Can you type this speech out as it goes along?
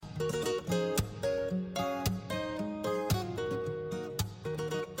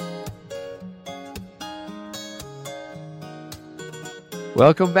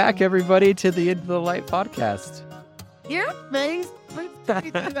Welcome back, everybody, to the Into the Light podcast. Yeah, thanks. Let's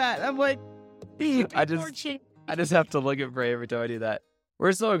do that. I'm like, I just have to look at Bree every time I do that.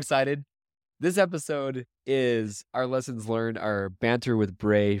 We're so excited. This episode is our lessons learned, our banter with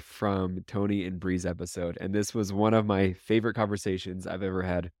Bree from Tony and Bree's episode. And this was one of my favorite conversations I've ever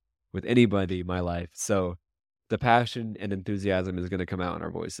had with anybody in my life. So the passion and enthusiasm is going to come out in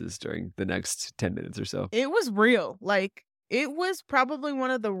our voices during the next 10 minutes or so. it was real. Like, it was probably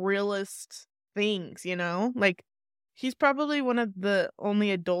one of the realest things, you know? Like, he's probably one of the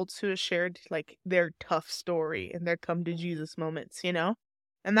only adults who has shared, like, their tough story and their come to Jesus moments, you know?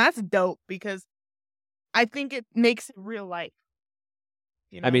 And that's dope because I think it makes it real life.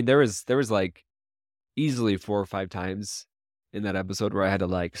 You know? I mean, there was like easily 4 or 5 times in that episode where I had to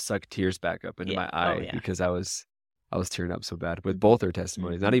like suck tears back up into my eye because I was tearing up so bad with both their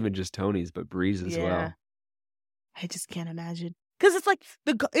testimonies, not even just Tony's, but Bree's as well. I just can't imagine. Because it's like,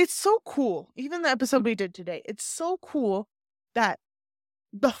 it's so cool. Even the episode we did today, it's so cool that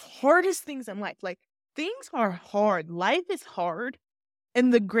the hardest things in life, like, things are hard. Life is hard.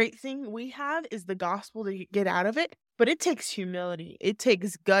 And the great thing we have is the gospel to get out of it. But it takes humility. It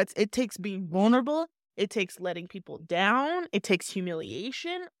takes guts. It takes being vulnerable. It takes letting people down. It takes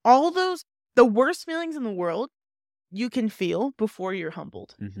humiliation. All those, the worst feelings in the world, you can feel before you're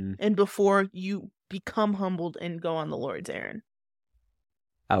humbled. And before you become humbled and go on the Lord's errand.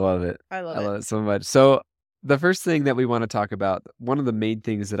 I love it. I love it so much. So the first thing that we want to talk about, one of the main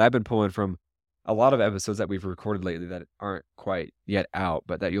things that I've been pulling from a lot of episodes that we've recorded lately that aren't quite yet out,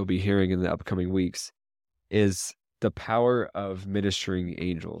 but that you'll be hearing in the upcoming weeks, is the power of ministering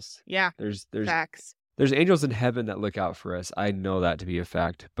angels. Yeah. There's facts. There's angels in heaven that look out for us. I know that to be a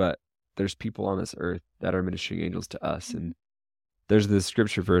fact, but there's people on this earth that are ministering angels to us. And there's this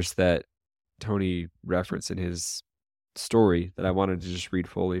scripture verse that Tony referenced in his story that I wanted to just read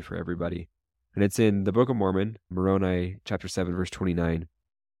fully for everybody. And it's in the Book of Mormon, Moroni chapter 7, verse 29.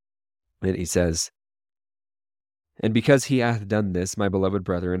 And he says, "And because he hath done this, my beloved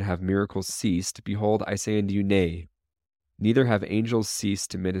brethren, have miracles ceased. Behold, I say unto you, nay, neither have angels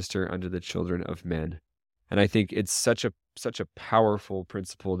ceased to minister unto the children of men." And I think it's such a powerful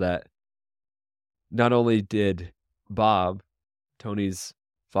principle that not only did Bob, Tony's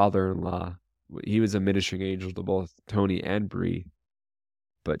father-in-law, he was a ministering angel to both Tony and Bree,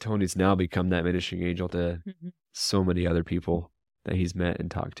 but Tony's now become that ministering angel to so many other people that he's met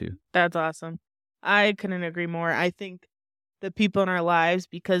and talked to. That's awesome. I couldn't agree more. I think the people in our lives,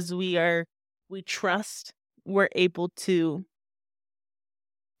 because we trust, we're able to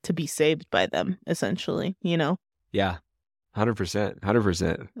be saved by them, essentially, you know? Yeah,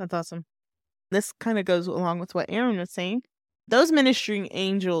 100%. That's awesome. This kind of goes along with what Aaron was saying. Those ministering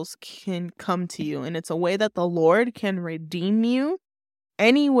angels can come to you, and it's a way that the Lord can redeem you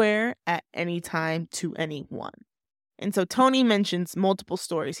anywhere at any time to anyone. And so Tony mentions multiple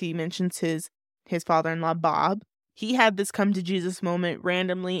stories. He mentions his father-in-law, Bob. He had this come to Jesus moment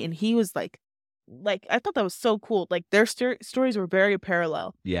randomly, and he was like, I thought that was so cool. Like, their stories were very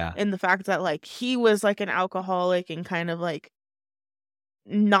parallel. Yeah. And the fact that, like, he was like an alcoholic and kind of like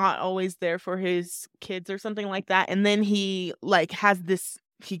not always there for his kids or something like that. And then he like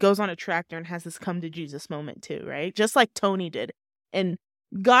he goes on a tractor and has this come to Jesus moment too, right? Just like Tony did. And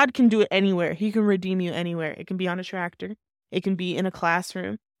God can do it anywhere. He can redeem you anywhere. It can be on a tractor. It can be in a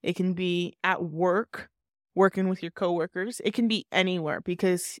classroom. It can be at work, working with your coworkers. It can be anywhere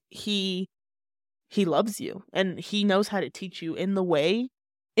because he loves you and he knows how to teach you in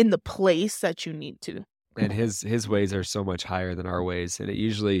the place that you need to. And his ways are so much higher than our ways. And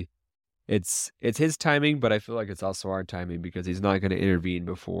it's his timing, but I feel like it's also our timing because he's not going to intervene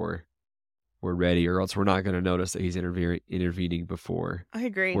before we're ready, or else we're not going to notice that he's intervening before I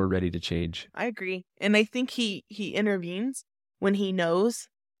agree. we're ready to change. I agree. And I think he intervenes when he knows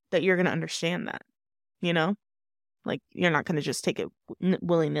that you're going to understand that, you know? Like, you're not going to just take it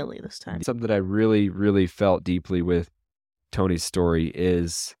willy-nilly this time. Something that I really, really felt deeply with Tony's story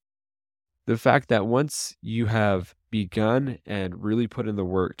is the fact that once you have begun and really put in the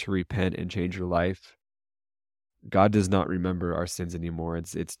work to repent and change your life, God does not remember our sins anymore.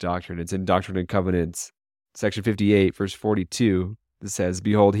 It's doctrine. It's in Doctrine and Covenants, section 58, verse 42, that says,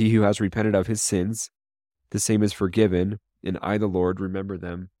 "Behold, he who has repented of his sins, the same is forgiven, and I, the Lord, remember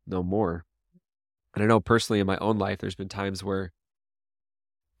them no more." And I know personally in my own life, there's been times where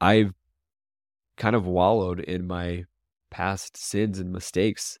I've kind of wallowed in my past sins and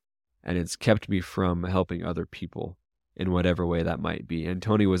mistakes, and it's kept me from helping other people. in whatever way that might be. And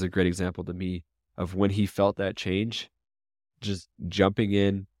Tony was a great example to me of when he felt that change, just jumping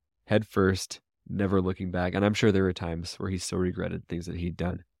in head first, never looking back. And I'm sure there were times where he still regretted things that he'd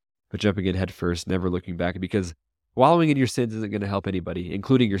done, but jumping in head first, never looking back, because wallowing in your sins isn't going to help anybody,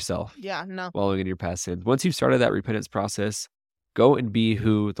 including yourself. Yeah, no. Wallowing in your past sins. Once you've started that repentance process, go and be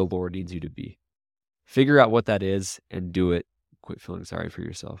who the Lord needs you to be. Figure out what that is and do it. Quit feeling sorry for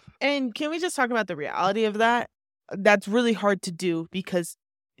yourself. And can we just talk about the reality of that? That's really hard to do because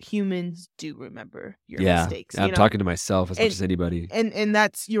humans do remember your mistakes. I'm talking to myself as much as anybody. And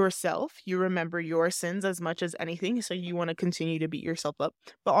that's yourself. You remember your sins as much as anything. So you want to continue to beat yourself up.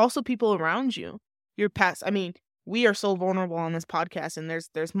 But also people around you, your past. I mean, we are so vulnerable on this podcast, and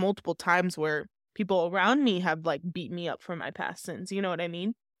there's multiple times where people around me have like beat me up for my past sins. You know what I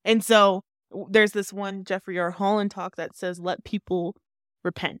mean? And so there's this one Jeffrey R. Holland talk that says, let people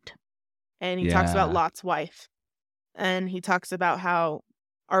repent. And he talks about Lot's wife. And he talks about how,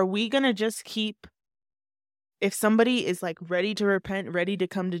 are we going to just keep, if somebody is like ready to repent, ready to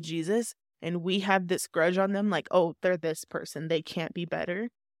come to Jesus, and we have this grudge on them, like, oh, they're this person, they can't be better.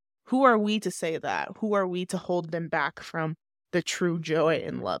 Who are we to say that? Who are we to hold them back from the true joy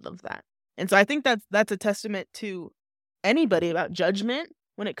and love of that? And so I think that's a testament to anybody about judgment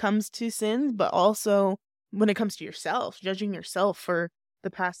when it comes to sins, but also when it comes to yourself, judging yourself for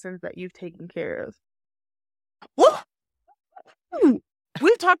the past sins that you've taken care of.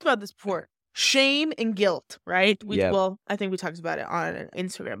 We've talked about this before. Shame and guilt, right? Well, I think we talked about it on an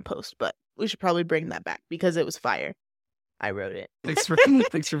Instagram post, but we should probably bring that back because it was fire. I wrote it. Thanks for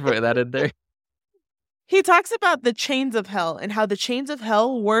putting that in there. He talks about the chains of hell and how the chains of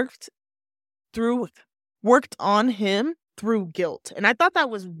hell worked on him through guilt. And I thought that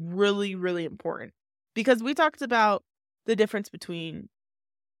was really, really important because we talked about the difference between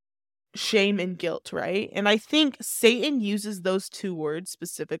shame and guilt, right? And I think Satan uses those two words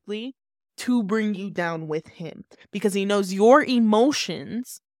specifically to bring you down with him because he knows your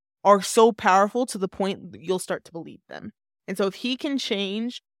emotions are so powerful to the point that you'll start to believe them. And so if he can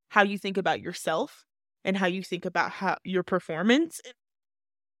change how you think about yourself and how you think about how your performance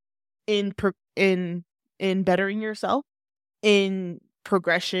in bettering yourself, in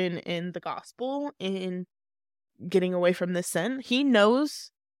progression in the gospel, in getting away from this sin, he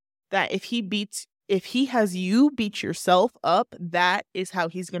knows that if he has you beat yourself up, that is how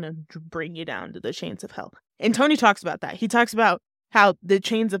he's going to bring you down to the chains of hell. And Tony talks about that. He talks about how the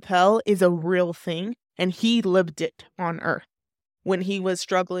chains of hell is a real thing, and he lived it on earth when he was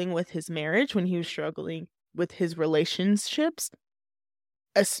struggling with his marriage, when he was struggling with his relationships,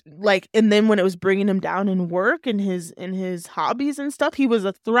 and then when it was bringing him down in work and his hobbies and stuff. He was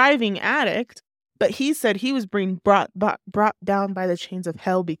a thriving addict, but he said he was being brought down by the chains of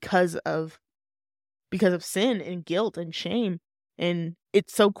hell because of sin and guilt and shame. And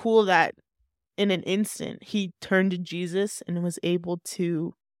it's so cool that in an instant he turned to Jesus and was able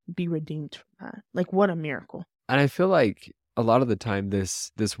to be redeemed from that. Like, what a miracle. And I feel like a lot of the time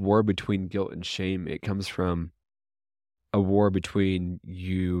this war between guilt and shame, it comes from a war between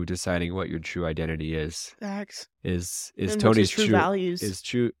you deciding what your true identity is. Facts. Is and Tony's true values.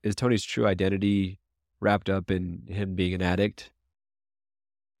 Is Tony's true identity wrapped up in him being an addict,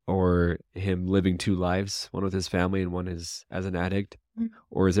 or him living two lives, one with his family and one as an addict? Mm-hmm.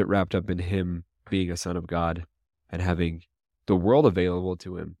 Or is it wrapped up in him being a son of God and having the world available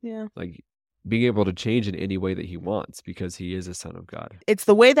to him? Yeah. Like being able to change in any way that he wants because he is a son of God. It's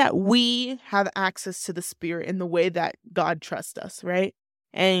the way that we have access to the Spirit and the way that God trusts us, right?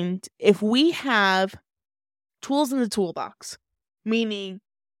 And if we have tools in the toolbox, meaning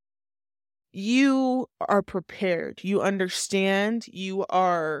you are prepared, you understand, you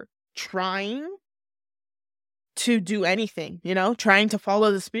are trying to do anything, trying to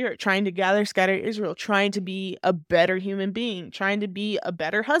follow the Spirit, trying to gather, scatter Israel, trying to be a better human being, trying to be a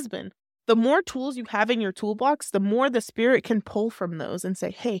better husband. The more tools you have in your toolbox, the more the Spirit can pull from those and say,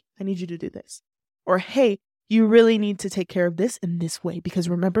 hey, I need you to do this. Or, hey, you really need to take care of this in this way. Because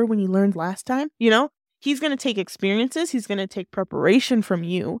remember when you learned last time, he's going to take experiences. He's going to take preparation from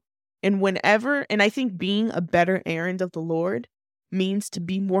you. And I think being a better errand of the Lord means to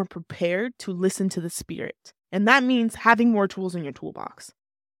be more prepared to listen to the Spirit. And that means having more tools in your toolbox.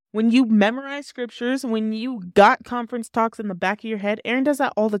 When you memorize scriptures, when you got conference talks in the back of your head, Aaron does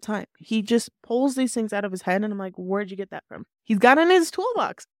that all the time. He just pulls these things out of his head and I'm like, where'd you get that from? He's got it in his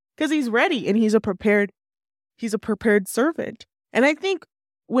toolbox because he's ready and he's a prepared servant. And I think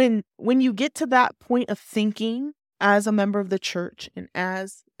when you get to that point of thinking as a member of the church and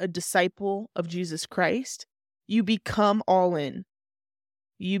as a disciple of Jesus Christ, you become all in.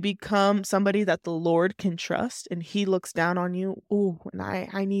 you become somebody that the Lord can trust, and he looks down on you. Oh, and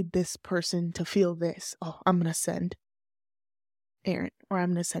I need this person to feel this. Oh, I'm going to send Aaron, or I'm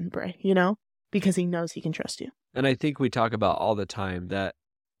going to send Bree, because he knows he can trust you. And I think we talk about all the time that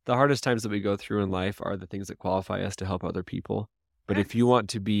the hardest times that we go through in life are the things that qualify us to help other people. But if you want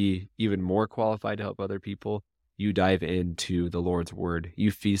to be even more qualified to help other people, you dive into the Lord's word.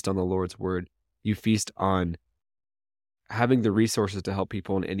 You feast on the Lord's word. You feast on having the resources to help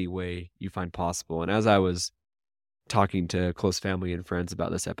people in any way you find possible. And as I was talking to close family and friends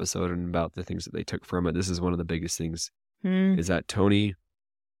about this episode and about the things that they took from it, this is one of the biggest things, is that Tony,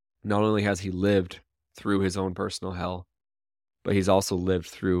 not only has he lived through his own personal hell, but he's also lived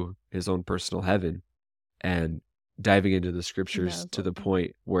through his own personal heaven, and diving into the scriptures to the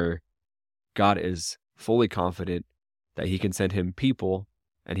point where God is fully confident that he can send him people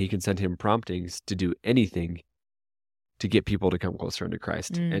and he can send him promptings to do anything to get people to come closer unto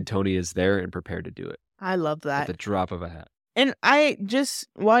Christ. And Tony is there and prepared to do it. I love that. At the drop of a hat. And I just,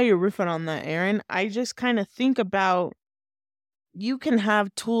 while you're riffing on that, Aaron, I just kind of think about, you can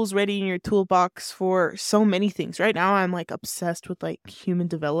have tools ready in your toolbox for so many things. Right now, I'm like obsessed with like human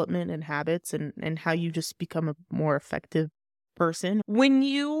development and habits and how you just become a more effective person. When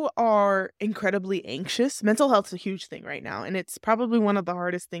you are incredibly anxious, mental health is a huge thing right now. And it's probably one of the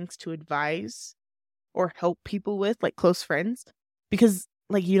hardest things to advise or help people with, like close friends, because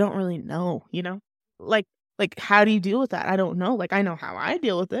like you don't really know, like how do you deal with that? I don't know. Like I know how I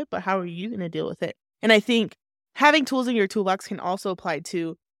deal with it, but how are you going to deal with it? And I think having tools in your toolbox can also apply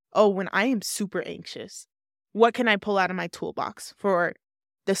to, when I am super anxious, what can I pull out of my toolbox for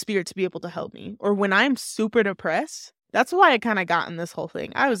the Spirit to be able to help me? Or when I'm super depressed, that's why I kind of got in this whole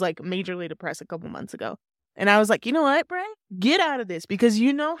thing. I was like majorly depressed a couple months ago. And I was like, you know what, Bree? Get out of this, because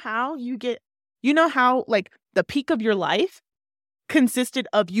you know how like the peak of your life consisted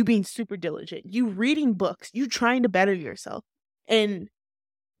of you being super diligent, you reading books, you trying to better yourself. And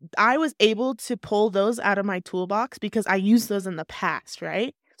I was able to pull those out of my toolbox because I used those in the past,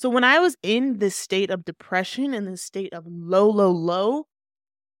 right? So when I was in this state of depression and this state of low,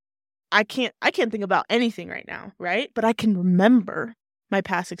 I can't think about anything right now, right? But I can remember my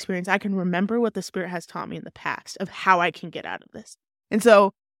past experience. I can remember what the Spirit has taught me in the past of how I can get out of this. And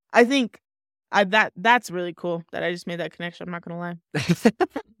so I think that's really cool that I just made that connection. I'm not going to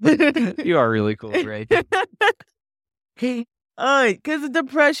lie. You are really cool, Ray. Because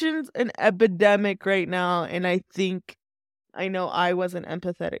depression's an epidemic right now, and I know I wasn't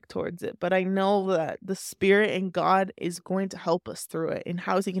empathetic towards it, but I know that the Spirit and God is going to help us through it. And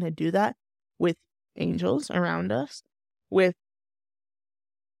how is he going to do that? With angels around us, with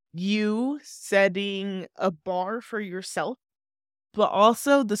you setting a bar for yourself, but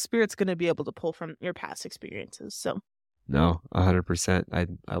also the Spirit's going to be able to pull from your past experiences. So, no, 100%.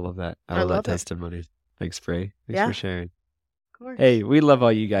 I love that. I love that testimony. Thanks, Frey. Thanks for sharing. Hey, we love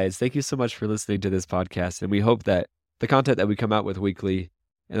all you guys. Thank you so much for listening to this podcast. And we hope that the content that we come out with weekly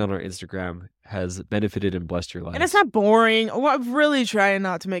and on our Instagram has benefited and blessed your life. And it's not boring. I'm really trying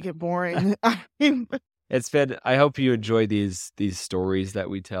not to make it boring. It's been, I hope you enjoy these stories that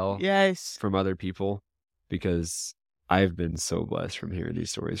we tell from other people, because I've been so blessed from hearing these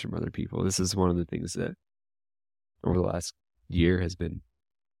stories from other people. This is one of the things that over the last year has been,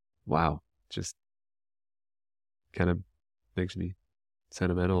 wow, just kind of makes me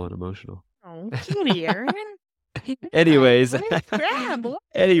sentimental and emotional. Oh, cutie, Aaron. Anyways,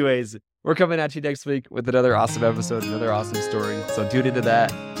 we're coming at you next week with another awesome episode, another awesome story. So tune into that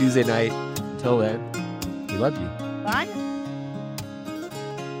Tuesday night. Until then, we love you. Bye.